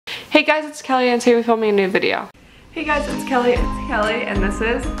Hey guys, it's Kelly and today we're filming a new video. Hey guys, it's Kelly, and this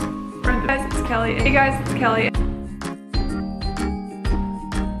is Brenda. Hey guys, it's Kelly. Hey guys, it's Kelly.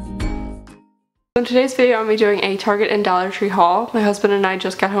 In today's video, I'm going to be doing a Target and Dollar Tree haul. My husband and I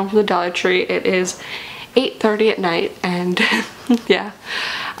just got home from the Dollar Tree. It is 8:30 at night, and yeah.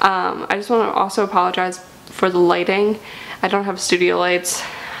 I just want to also apologize for the lighting. I don't have studio lights.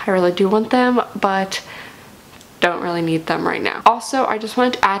 I really do want them, but don't really need them right now. Also, I just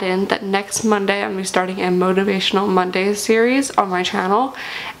wanted to add in that next Monday I'm going to be starting a Motivational Mondays series on my channel,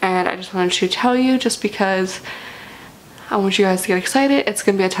 and I just wanted to tell you just because I want you guys to get excited. It's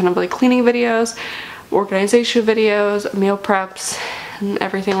going to be a ton of like cleaning videos, organization videos, meal preps, and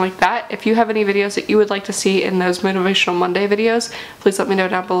everything like that. If you have any videos that you would like to see in those Motivational Monday videos, please let me know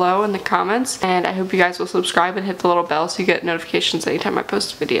down below in the comments, and I hope you guys will subscribe and hit the little bell so you get notifications anytime I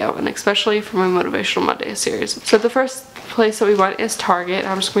post a video, and especially for my Motivational Monday series. So the first place that we went is Target.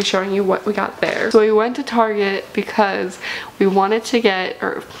 I'm just going to be showing you what we got there. So we went to Target because we wanted to get,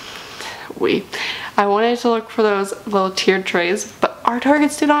 I wanted to look for those little tiered trays, but our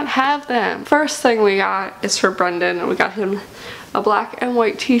Targets do not have them. First thing we got is for Brendan, and we got him a black and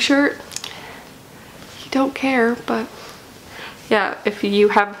white t-shirt. He don't care, but yeah, if you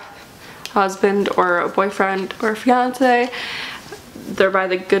have a husband or a boyfriend or a fiance, they're by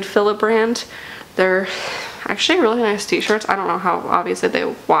the Good Philip brand. They're actually really nice t-shirts. I don't know how obviously they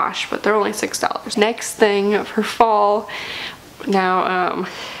wash, but they're only $6. Next thing for fall, now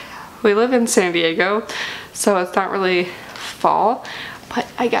we live in San Diego, so it's not really fall, but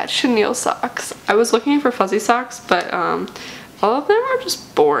I got chenille socks. I was looking for fuzzy socks, but all of them are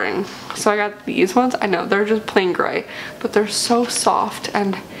just boring. So I got these ones. I know they're just plain gray, but they're so soft.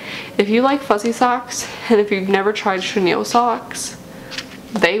 And if you like fuzzy socks, and if you've never tried chenille socks,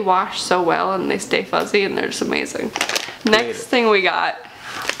 they wash so well and they stay fuzzy and they're just amazing. Next thing we got,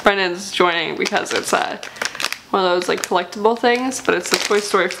 Brendan's joining because it's one of those like collectible things, but it's the Toy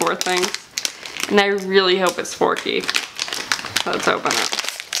Story 4 thing, and I really hope it's Forky. Let's open it.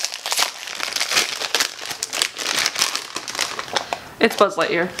 It's Buzz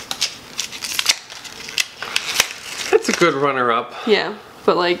Lightyear. It's a good runner-up. Yeah,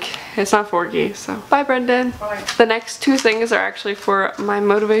 but like, it's not Forky, so. Bye, Brendan. Bye. The next two things are actually for my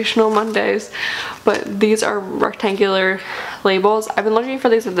Motivational Mondays, but these are rectangular labels. I've been looking for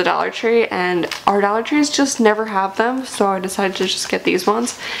these at the Dollar Tree, and our Dollar Trees just never have them, so I decided to just get these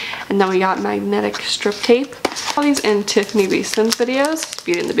ones. And then we got magnetic strip tape. All these in Tiffany Beaston's videos,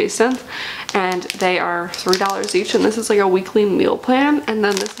 Beauty and the Beaston, and they are $3 each, and this is like a weekly meal plan, and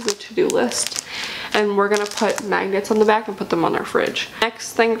then this is a to-do list. And we're gonna put magnets on the back and put them on our fridge.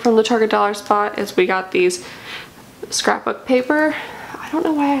 Next thing from the Target Dollar Spot is we got these scrapbook paper. I don't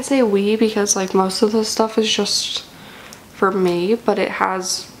know why I say we, because like most of this stuff is just for me, but it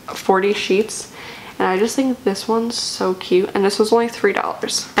has 40 sheets, and I just think this one's so cute, and this was only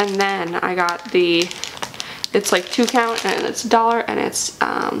 $3. And then I got it's like 2 count, and it's $1, and it's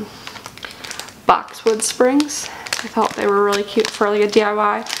boxwood springs. I thought they were really cute for like a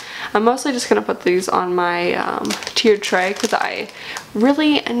DIY. I'm mostly just gonna put these on my tiered tray because I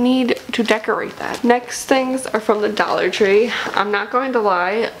really need to decorate that. Next things are from the Dollar Tree. I'm not going to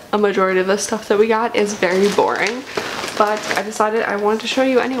lie, a majority of the stuff that we got is very boring, but I decided I wanted to show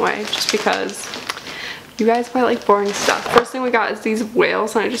you anyway, just because you guys might like boring stuff. First thing we got is these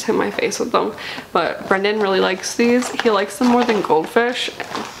whales, and I just hit my face with them, but Brendan really likes these. He likes them more than goldfish.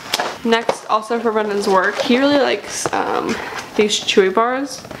 Next, also for Brendan's work, he really likes these Chewy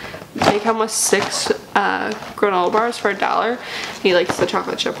bars. They come with 6 granola bars for $1. He likes the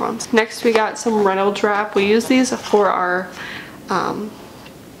chocolate chip ones. Next, we got some Reynolds wrap. We use these for our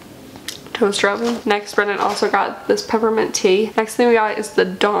toaster oven. Next, Brendan also got this peppermint tea. Next thing we got is the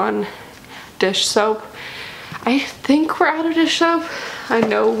Dawn dish soap. I think we're out of dish soap. I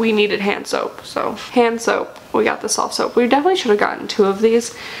know we needed hand soap, so hand soap. We got the soft soap. We definitely should have gotten 2 of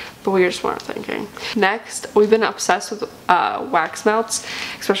these, but we just weren't thinking. Next, we've been obsessed with wax melts,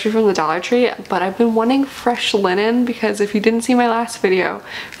 especially from the Dollar Tree, but I've been wanting fresh linen because if you didn't see my last video,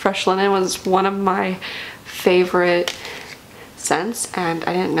 fresh linen was one of my favorite scents, and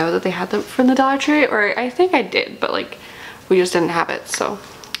I didn't know that they had them from the Dollar Tree, or I think I did, but like we just didn't have it, so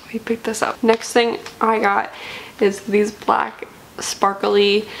we picked this up. Next thing I got is these black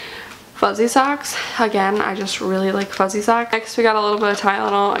sparkly fuzzy socks. Again, I just really like fuzzy socks. Next, we got a little bit of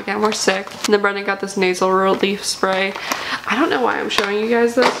Tylenol. Again, we're sick. And then Brendan got this nasal relief spray. I don't know why I'm showing you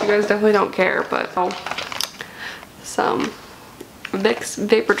guys this. You guys definitely don't care, but some Vicks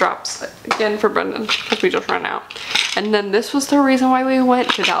vapor drops again for Brendan because we just ran out. And then this was the reason why we went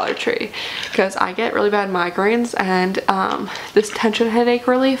to Dollar Tree, because I get really bad migraines, and this tension headache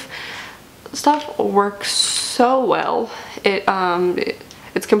relief stuff works so well.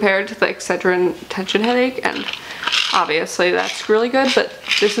 It's compared to the Excedrin tension headache, and obviously that's really good, but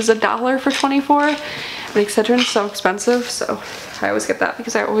this is $1 for 24, and Excedrin is so expensive, so I always get that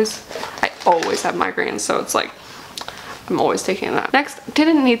because I always have migraines, so it's like I'm always taking that. Next,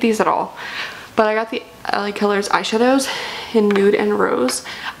 didn't need these at all, but I got the LA Killers eyeshadows in Nude and Rose.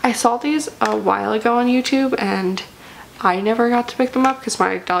 I saw these a while ago on YouTube, and I never got to pick them up because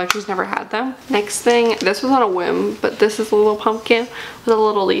my Dollar Tree's never had them. Next thing, this was on a whim, but this is a little pumpkin with a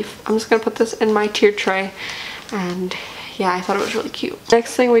little leaf. I'm just gonna put this in my tiered tray, and yeah, I thought it was really cute.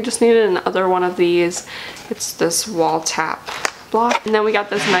 Next thing, we just needed another one of these. It's this wall tap block. And then we got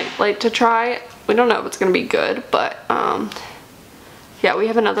this nightlight to try. We don't know if it's gonna be good, but yeah, we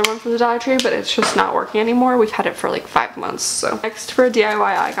have another one from the Dollar Tree, but it's just not working anymore. We've had it for like 5 months. So next, for DIY,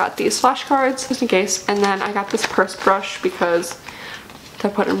 I got these flashcards just in case, and then I got this purse brush because to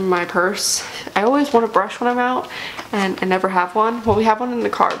put in my purse. I always want a brush when I'm out, and I never have one. Well, we have one in the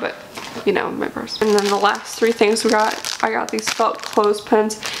car, but you know, in my purse. And then the last 3 things we got, I got these felt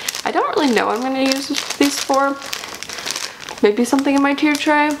clothespins. I don't really know what I'm gonna use these for. Maybe something in my tier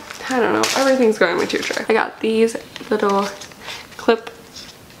tray. I don't know. Everything's going in my tier tray. I got these little clip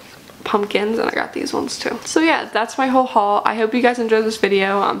pumpkins, and I got these ones too. So yeah, that's my whole haul. I hope you guys enjoyed this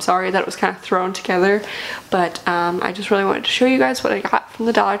video. I'm sorry that it was kind of thrown together, but I just really wanted to show you guys what I got from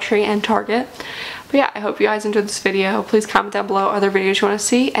the Dollar Tree and Target. But yeah, I hope you guys enjoyed this video. Please comment down below other videos you want to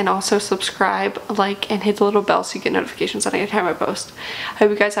see, and also subscribe, like, and hit the little bell so you get notifications on any time I post. I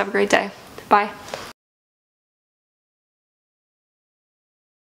hope you guys have a great day. Bye.